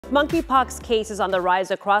With monkeypox cases on the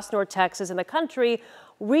rise across North Texas and the country,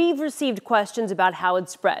 we've received questions about how it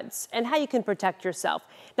spreads and how you can protect yourself.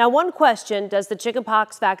 Now, one question, does the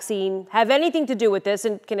chickenpox vaccine have anything to do with this,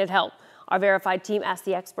 and can it help? Our verified team asked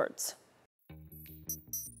the experts.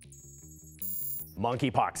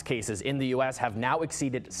 Monkeypox cases in the U.S. have now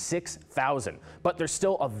exceeded 6,000, but there's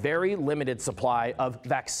still a very limited supply of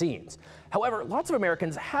vaccines. However, lots of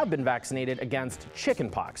Americans have been vaccinated against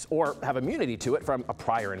chickenpox or have immunity to it from a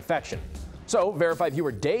prior infection. So, verified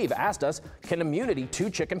viewer Dave asked us, can immunity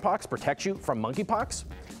to chickenpox protect you from monkeypox?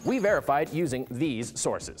 We verified using these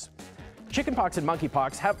sources. Chickenpox and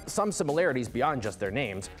monkeypox have some similarities beyond just their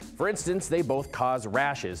names. For instance, they both cause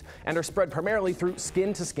rashes and are spread primarily through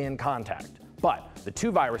skin-to-skin contact. But the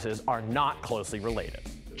two viruses are not closely related.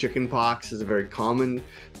 Chickenpox is a very common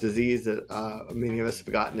disease that many of us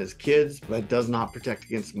have gotten as kids, but does not protect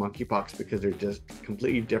against monkeypox because they're just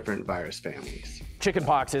completely different virus families.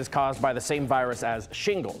 Chickenpox is caused by the same virus as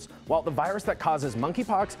shingles, while the virus that causes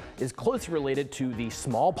monkeypox is closely related to the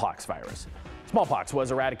smallpox virus. Smallpox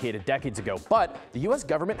was eradicated decades ago, but the U.S.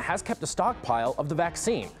 government has kept a stockpile of the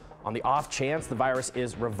vaccine on the off chance the virus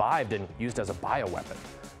is revived and used as a bioweapon.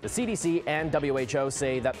 The CDC and WHO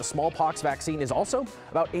say that the smallpox vaccine is also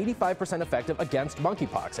about 85% effective against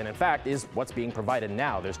monkeypox, and in fact is what's being provided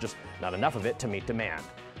now. There's just not enough of it to meet demand.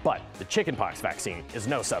 But the chickenpox vaccine is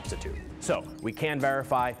no substitute. So we can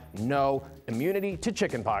verify, no, immunity to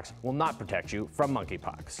chickenpox will not protect you from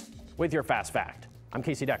monkeypox. With your Fast Fact, I'm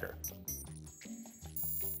Casey Decker.